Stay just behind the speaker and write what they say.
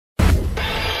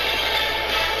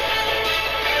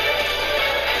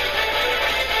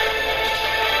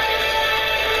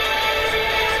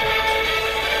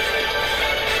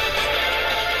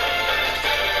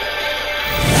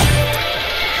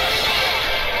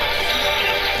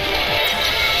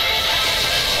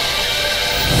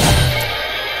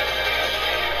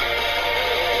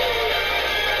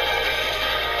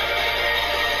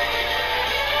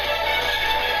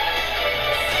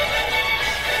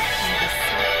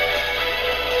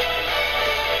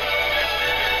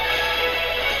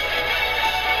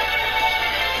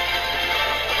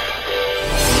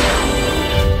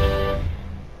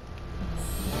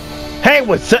Hey,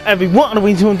 what's up everyone?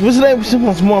 We doing this today.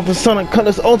 We're more for Sonic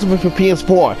Colors Ultimate for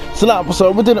PS4. It's a lot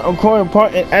episode. We did an recording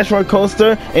part in Asteroid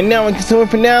Coaster, and now in consumer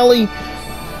finale,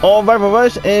 all Viper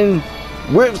Rush and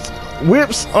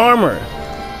Whip's armor.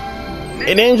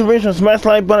 In the Angel Vision, smash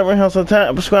like button, right house on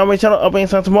time, subscribe to my channel, up and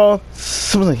sign tomorrow.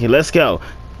 Let's go.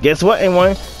 Guess what,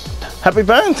 everyone? Happy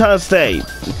Valentine's Day.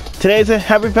 Today's a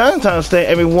Happy Valentine's Day,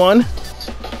 everyone.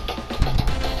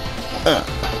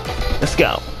 Let's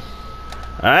go.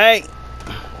 Alright,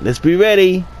 let's be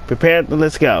ready, prepared,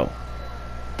 let's go.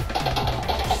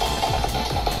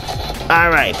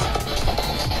 Alright,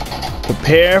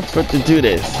 prepare to do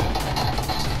this.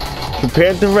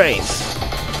 Prepare to race.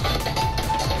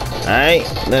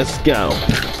 Alright, let's go.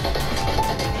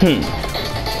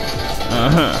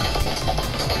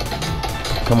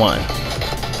 Come on.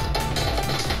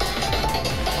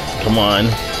 Come on.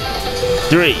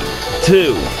 3,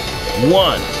 2,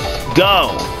 1,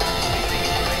 go!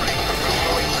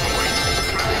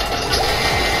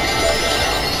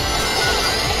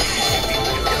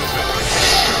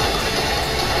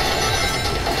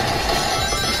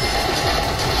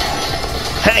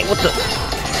 Hey, what the?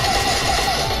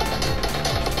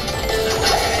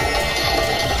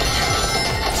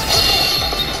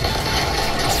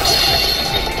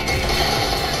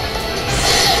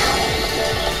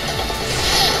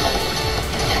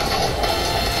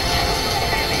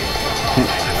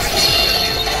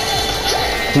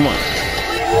 Come on.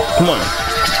 Come on.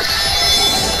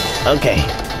 Okay.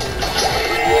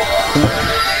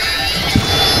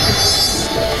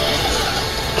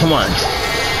 Come on.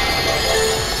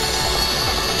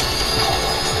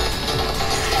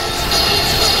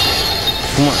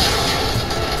 Come on.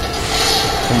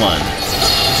 Come on.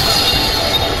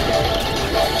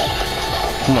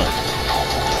 Come on.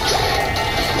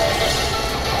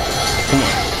 Come on.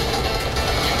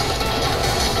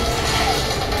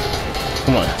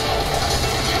 Come on.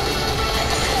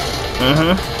 Come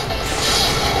on.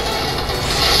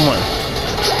 Come on.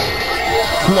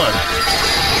 Come on.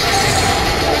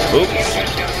 Oops.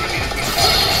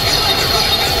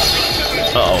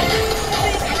 Uh-oh.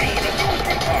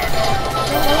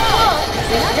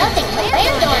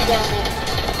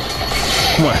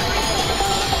 Come on.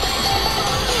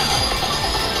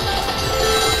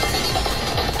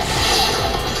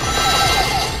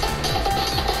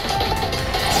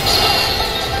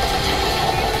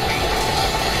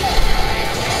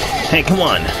 Hey, come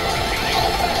on.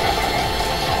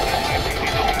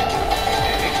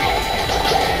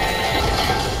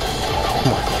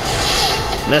 Come on.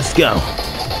 Let's go.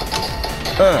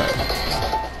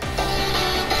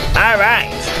 All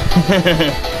right.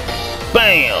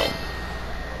 Bam.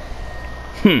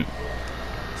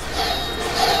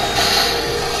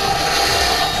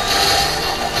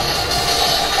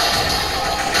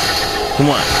 Come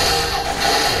on.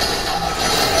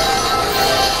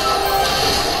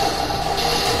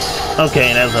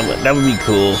 Okay, that would be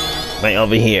cool. Right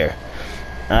over here.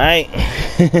 All right.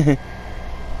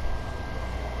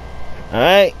 All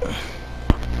right.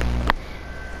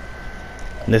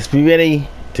 Let's be ready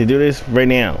to do this right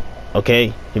now.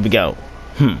 Okay, here we go.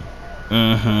 Come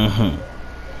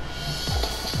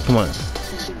on.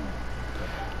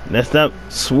 Next up,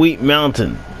 Sweet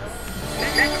Mountain.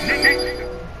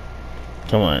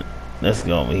 Come on, let's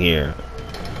go over here.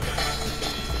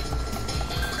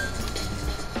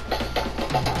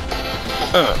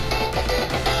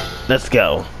 Let's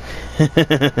go.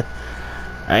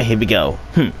 Alright, here we go.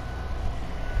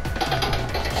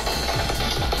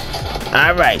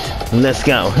 Alright, let's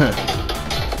go.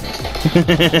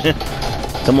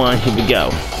 Come on, here we go.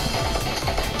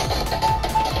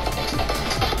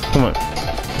 Come on.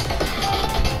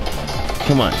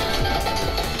 Come on.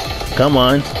 Come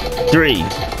on. 3,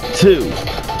 2,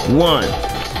 1,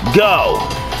 go!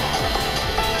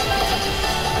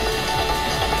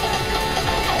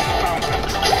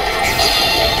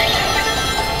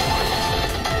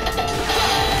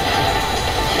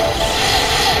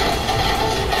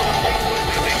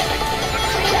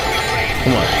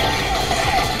 Come on.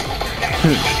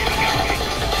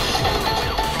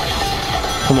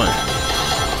 Come on.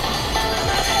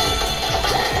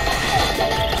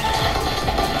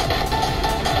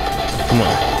 Come on.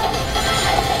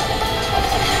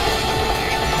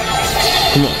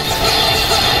 Come on.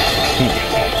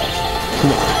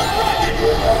 Come on.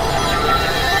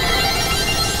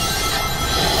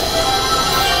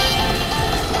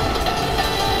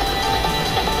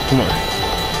 Come on.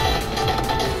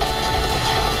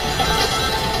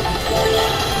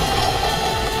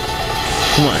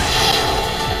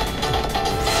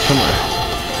 Come on.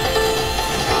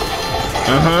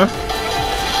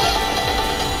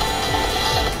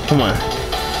 Come on. Come on.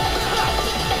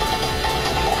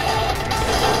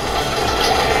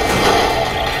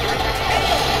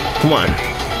 Come on.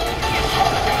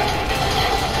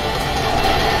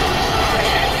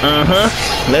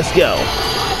 Let's go.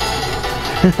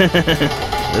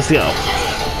 Let's go.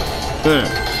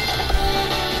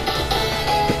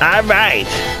 All right.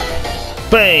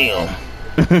 Bam.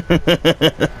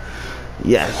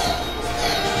 Yes.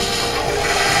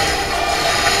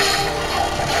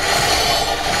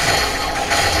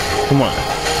 Come on.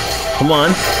 Come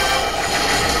on.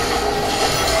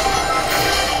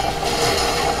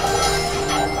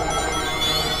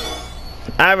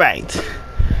 All right.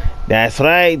 That's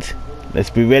right. Let's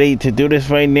be ready to do this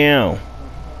right now.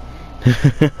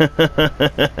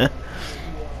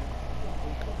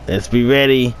 Let's be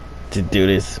ready to do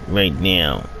this right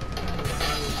now.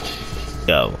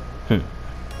 Go.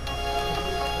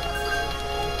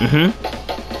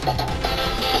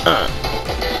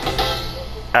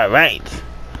 All right.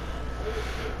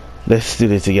 Let's do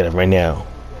this together right now.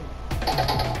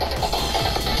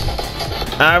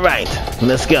 All right.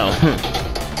 Let's go.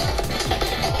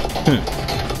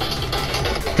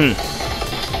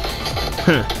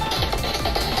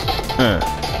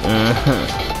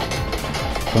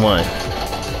 Come on.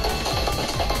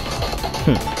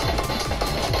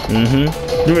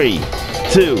 3,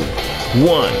 2,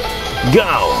 1,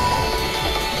 go.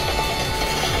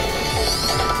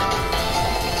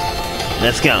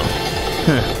 Let's go.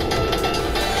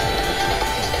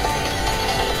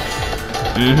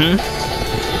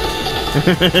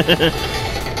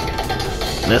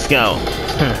 Let's go.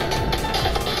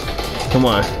 Come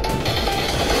on.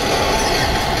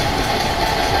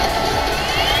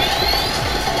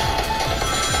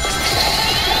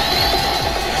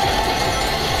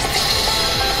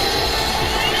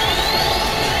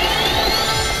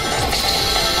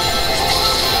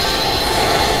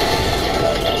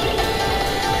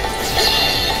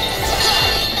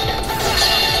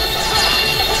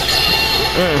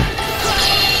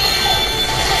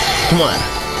 Come on.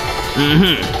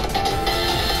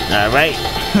 All right.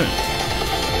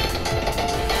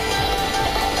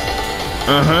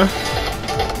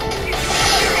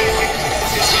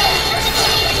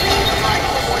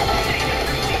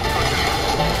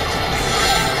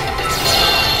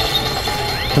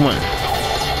 Come on.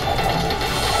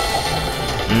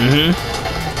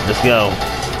 Let's go.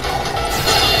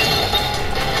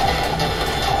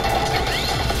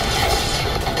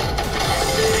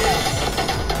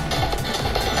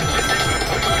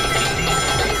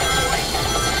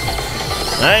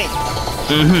 All right.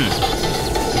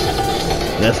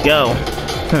 Let's go.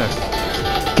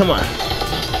 Come on.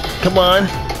 Come on.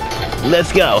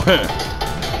 Let's go.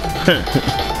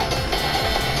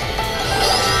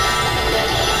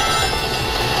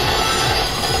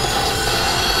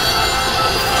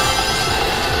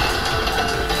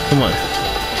 Come on.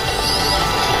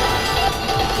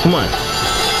 Come on.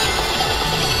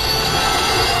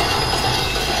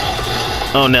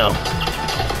 Oh no.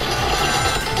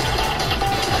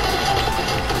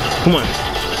 Come on.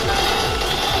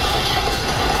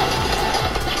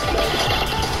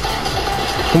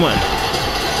 Come on.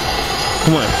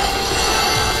 Come on.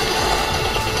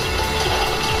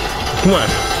 Come on.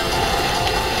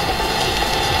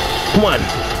 Come on.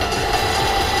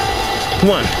 Come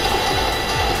on.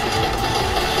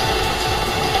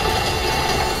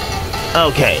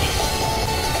 Okay.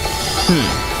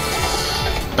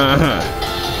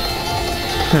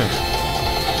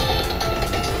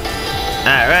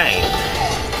 All right.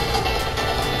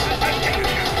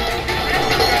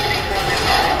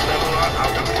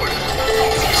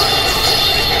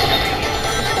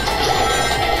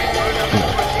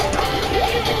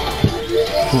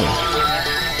 Come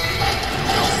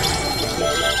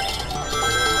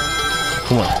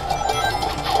on.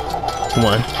 Come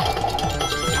on.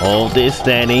 Hold this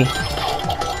steady.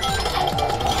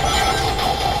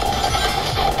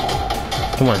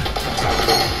 Come on.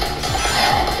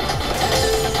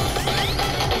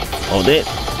 Hold it.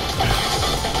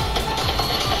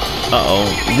 Uh-oh.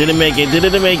 Didn't make it.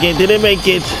 Didn't make it. Didn't make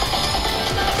it.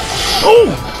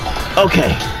 Oh!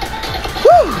 Okay.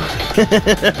 Woo!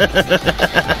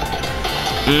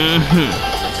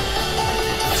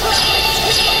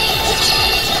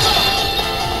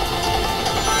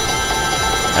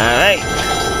 All right.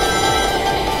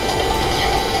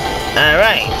 All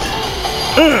right.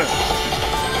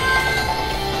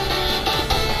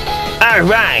 All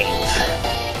right.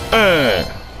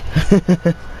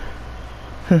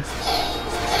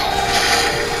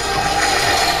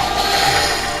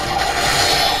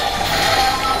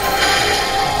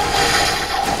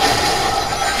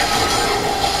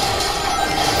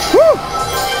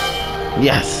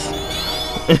 Yes.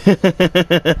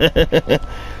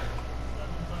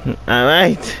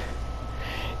 Alright.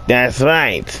 That's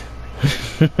right.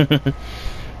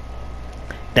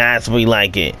 That's we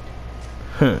like it.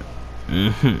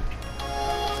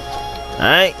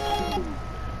 Alright.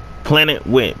 Planet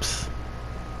Whips.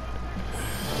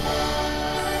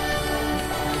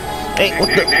 Hey, what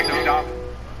the?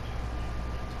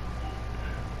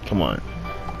 Come on.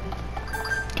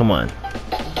 Come on.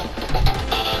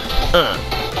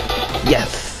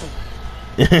 Yes.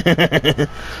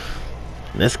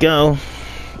 Let's go.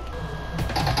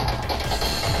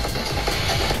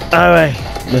 Alright,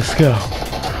 let's go.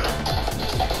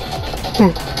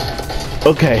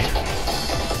 Okay.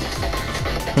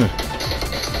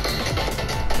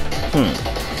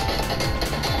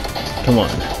 Come on.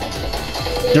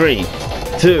 3,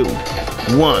 2,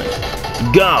 1,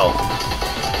 go.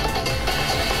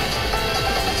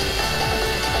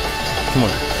 Come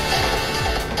on.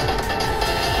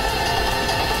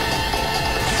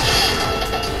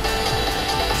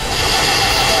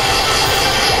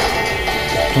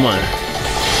 Come on.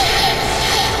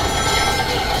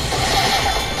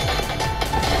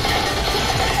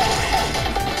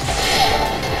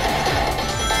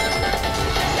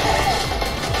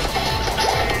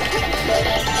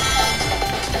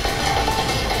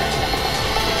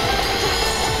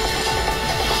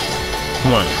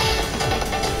 Come on.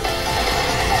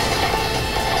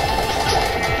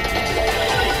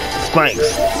 Spikes.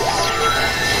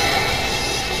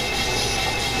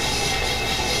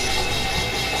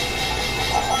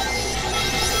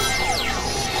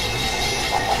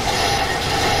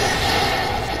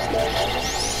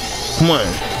 Come on.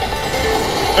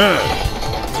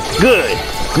 Good.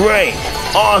 Great.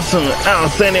 Awesome.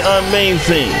 Outstanding.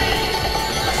 Amazing.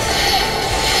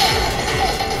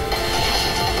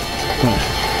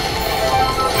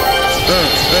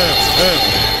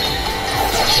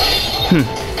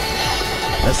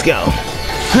 Let's go.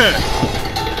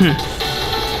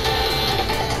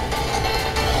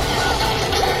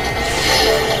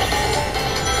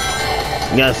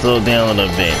 You gotta slow down a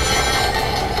little bit.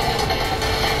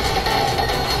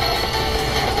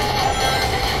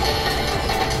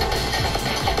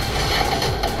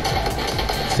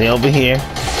 Stay over here.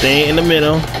 Stay in the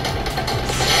middle.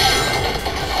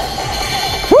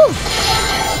 Woo!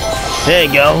 There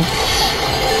you go.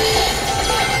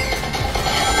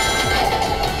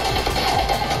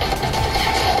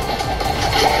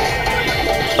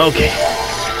 Okay.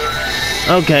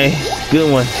 Okay.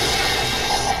 Good one.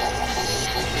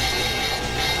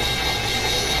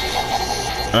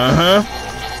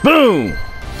 Boom!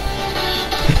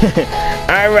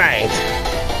 Alright.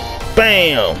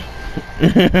 Bam!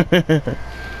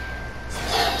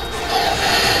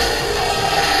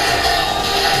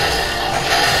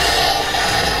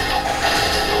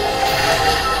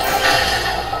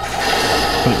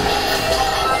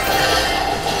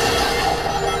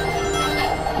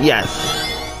 Yes.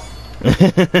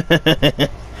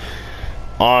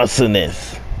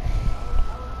 Awesomeness.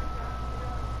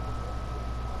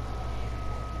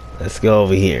 Let's go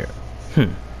over here.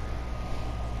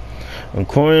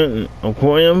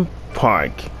 Aquarium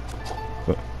Park.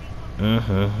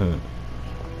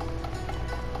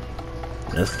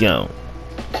 Let's go.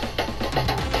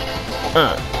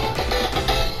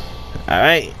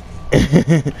 Alright.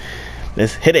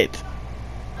 Let's hit it.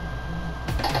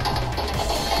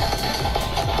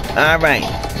 Alright,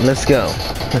 let's go.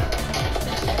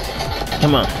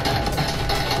 Come on.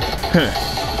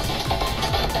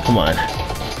 Come on.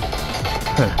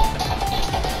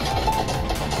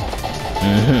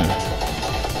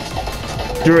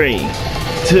 3,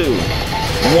 2,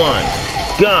 1,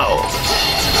 go.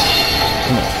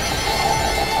 Come on.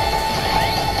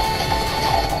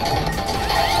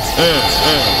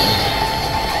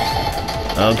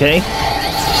 Okay.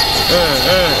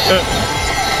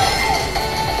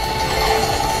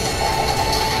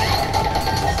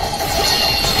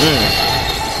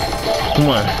 Come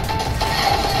on.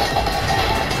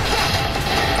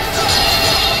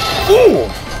 Ooh.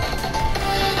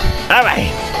 All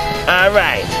right. All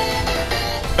right.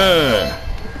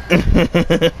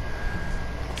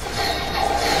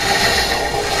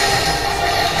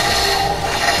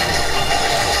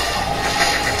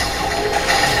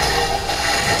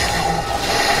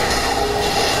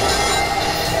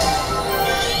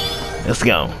 Let's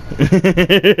go.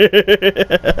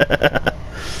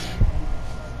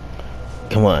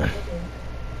 Come on.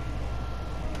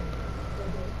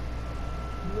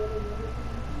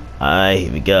 Alright,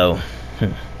 here we go.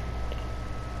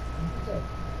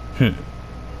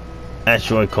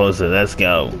 Asteroid coaster, let's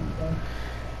go.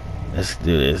 Let's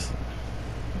do this.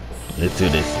 Let's do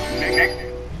this.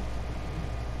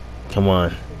 Come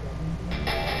on.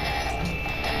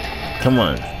 Come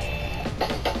on.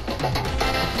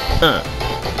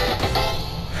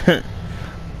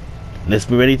 Let's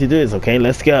be ready to do this, okay?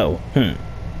 Let's go.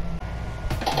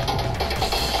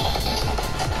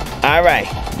 Alright,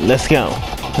 let's go.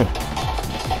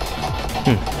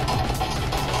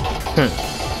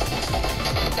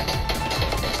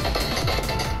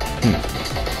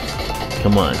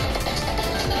 Come on.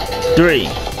 3,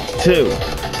 2,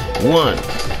 1,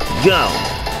 go.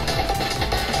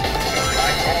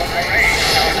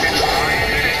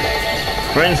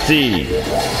 Frenzy.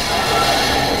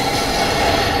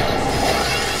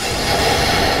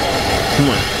 Come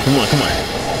on, come on, come on.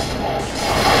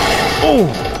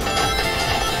 Oh!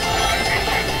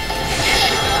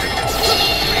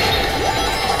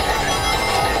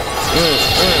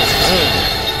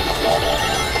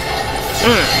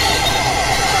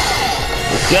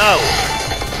 Let's go.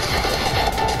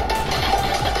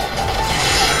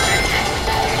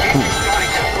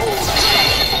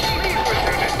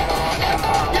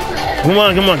 Come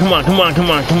on, come on, come on, come on, come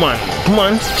on, come on, come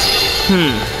on.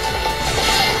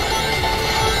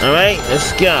 All right,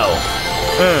 let's go.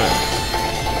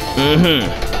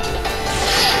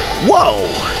 Whoa.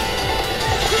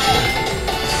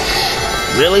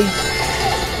 Really?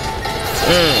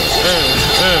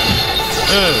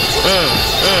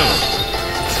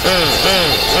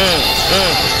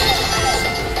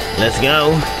 Let's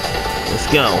go. Let's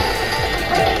go.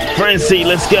 Frenzy,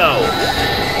 let's go.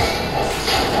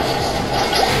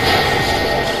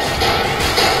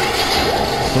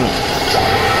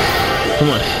 Come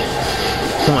on.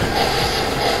 Come on.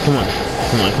 Come on.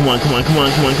 Come on, come on, come on, come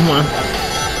on, come on, come on.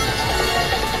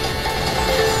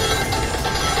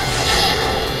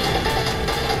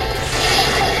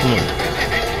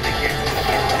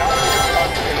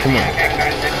 Come on.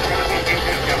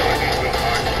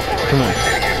 Come on.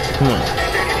 Come on.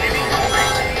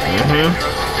 Come on.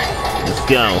 Let's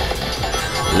go.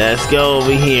 Let's go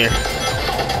over here.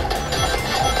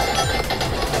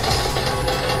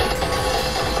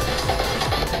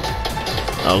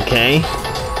 Okay.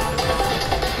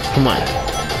 Come on.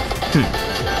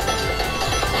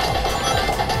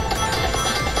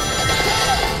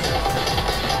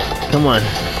 Come on.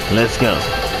 Let's go.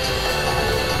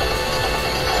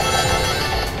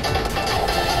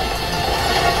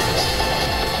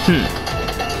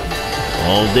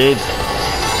 Hold it.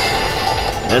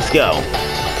 Let's go.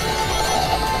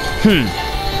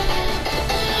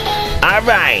 All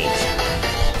right.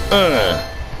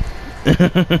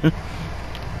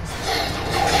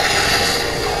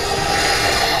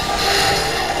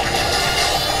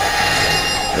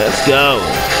 Let's go.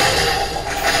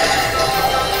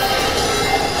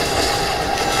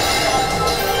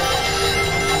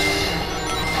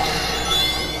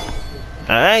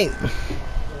 All right.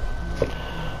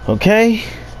 Okay.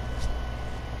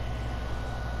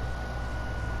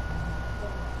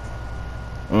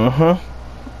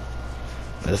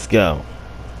 Let's go.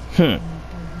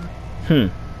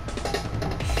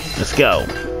 Let's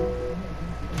go.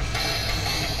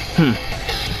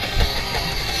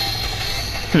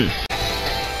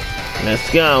 Let's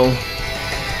go.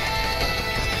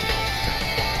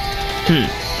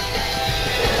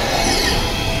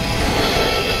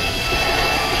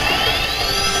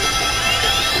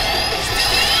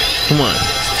 Come on.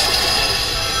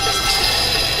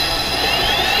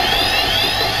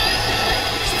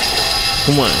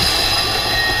 Come on.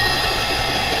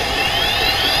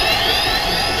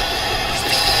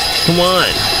 Come on.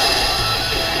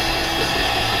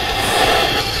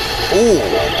 Oh,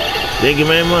 thank you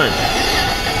very much.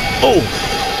 Oh.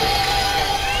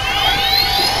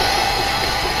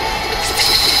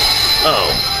 Oh.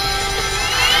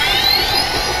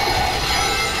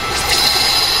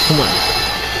 Come on.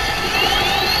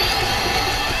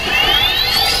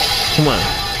 Come on.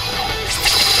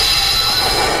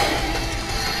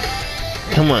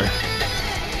 Come on.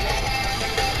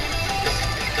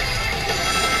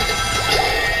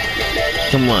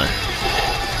 Come on.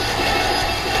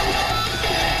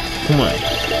 Come on.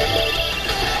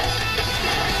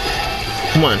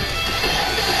 Come on.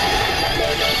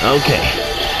 Okay.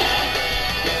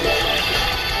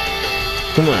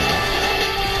 Come on.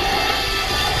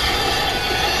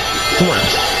 Come on.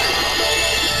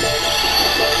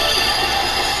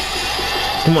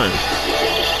 Come on.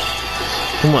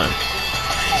 Come on.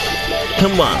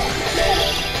 Come on.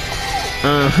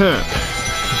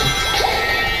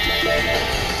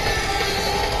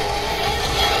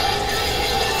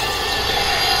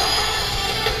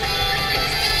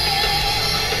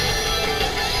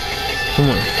 Come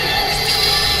on.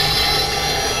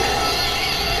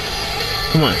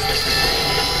 Come on.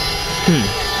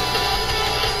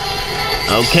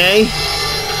 Okay.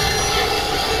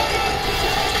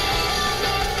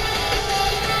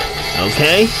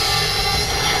 Okay.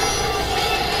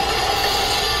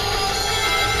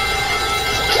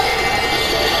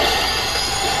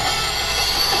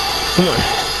 Come on.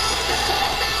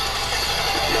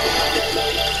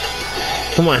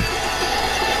 Come on.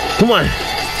 Come on.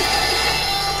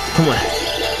 Come on.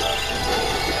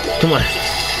 Come on.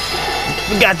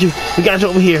 We got you. We got you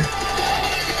over here.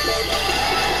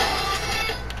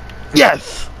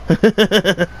 Yes! Woo!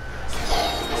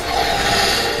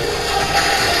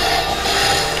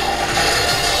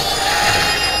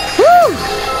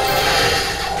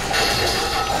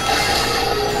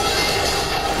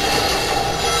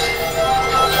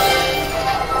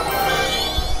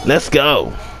 Let's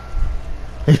go.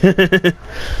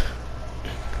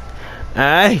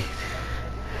 Alright.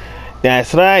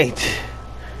 That's right.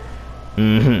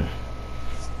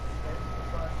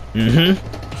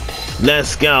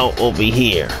 Let's go over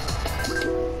here.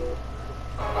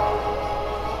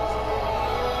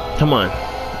 Come on.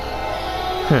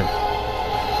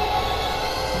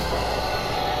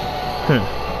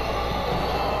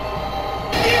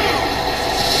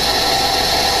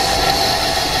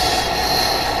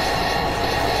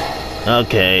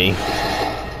 Okay.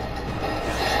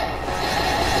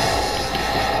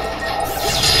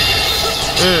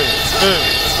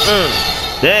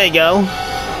 There you go.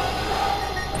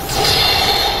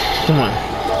 Come on.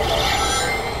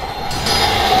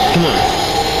 Come on.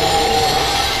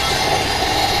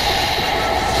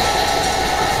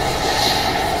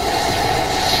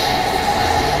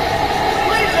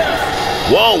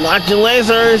 Whoa, watch your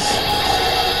lasers.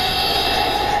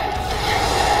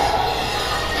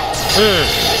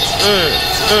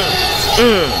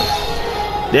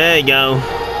 There you go.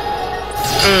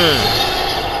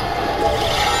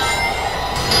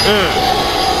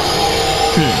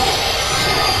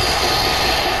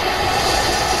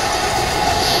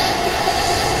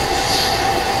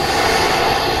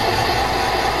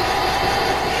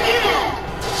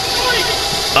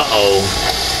 Uh-oh.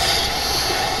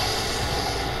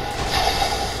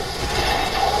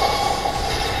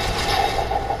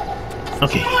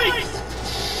 Okay.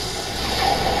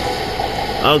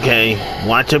 Okay,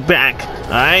 watch your back,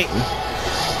 alright?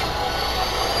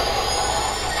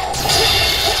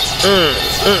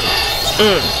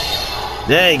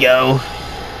 There you go.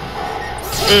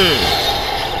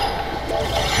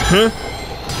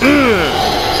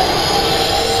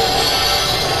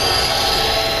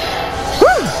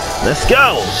 Let's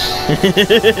go.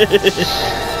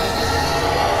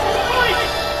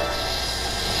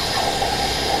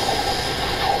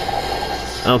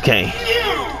 Okay.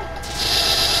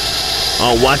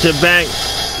 Oh, watch it back.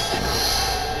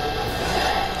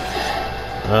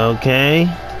 Okay.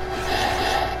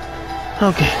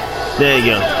 Okay. There you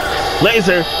go.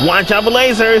 Laser. Watch out for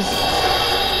lasers.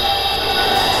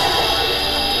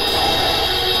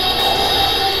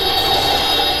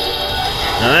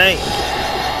 All right.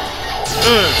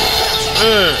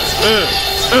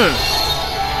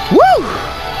 Woo!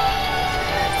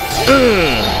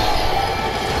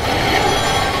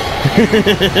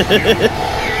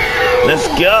 Let's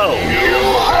go.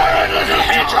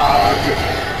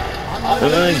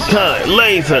 Cut,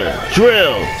 laser,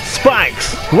 drill,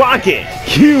 spikes, rocket,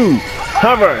 Q,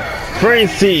 hover,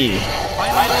 frenzy.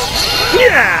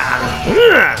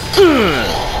 Yeah!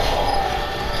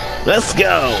 Let's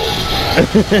go.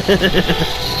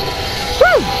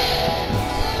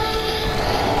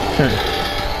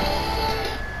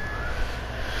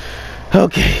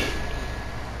 Okay.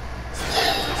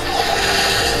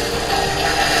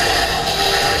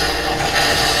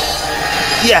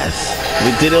 Yes,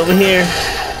 we did over here.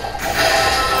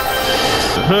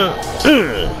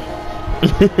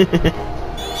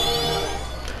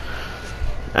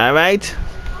 All right.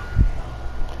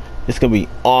 It's gonna be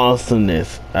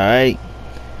awesomeness. All right.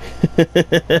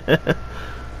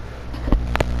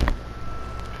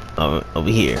 Over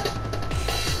here.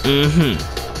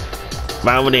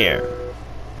 Right over there.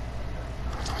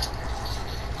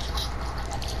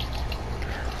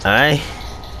 All right.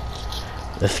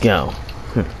 Let's go.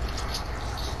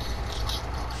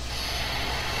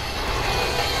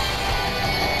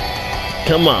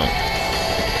 Come on.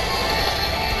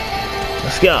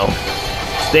 Let's go.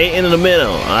 Stay in the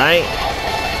middle, alright?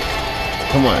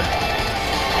 Come on.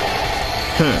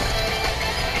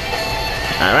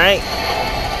 Alright?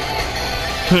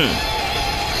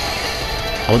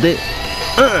 Hold it.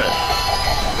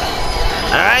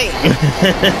 Alright?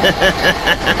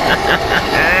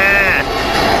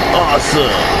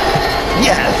 Awesome.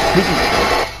 Yes!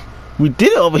 We did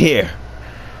it over here.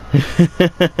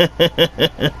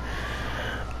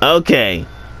 Okay,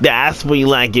 that's what you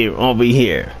like it over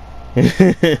here.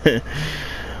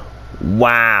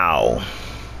 Wow.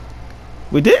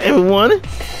 We did it, everyone.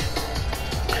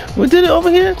 We did it over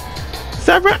here.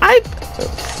 Cyber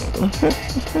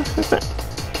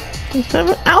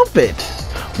outfit.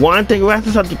 One thing wraps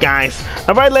this up, you guys.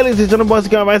 Alright, ladies and gentlemen, boys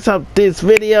and girls, wraps up this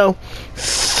video.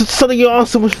 So thank you all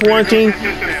so much for watching.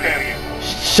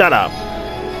 Shut up.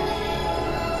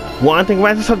 One thing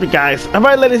wraps this up, you guys.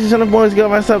 Alright, ladies and gentlemen, boys and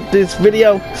girls, wraps up this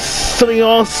video. So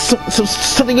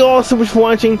thank you all so much for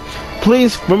watching.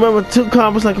 Please remember to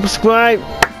comment, like, and subscribe.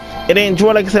 And then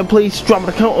enjoy, like I said, please drop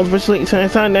a comment on the virtually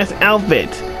sign next outfit.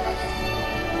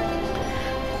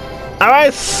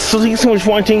 Alright, so thank you so much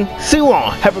for watching. See you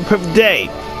all. Have a perfect day.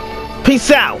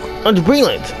 Peace out. Under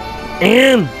Breland.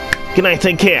 And good night.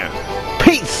 Take care.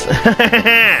 Peace.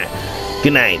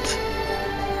 Good night.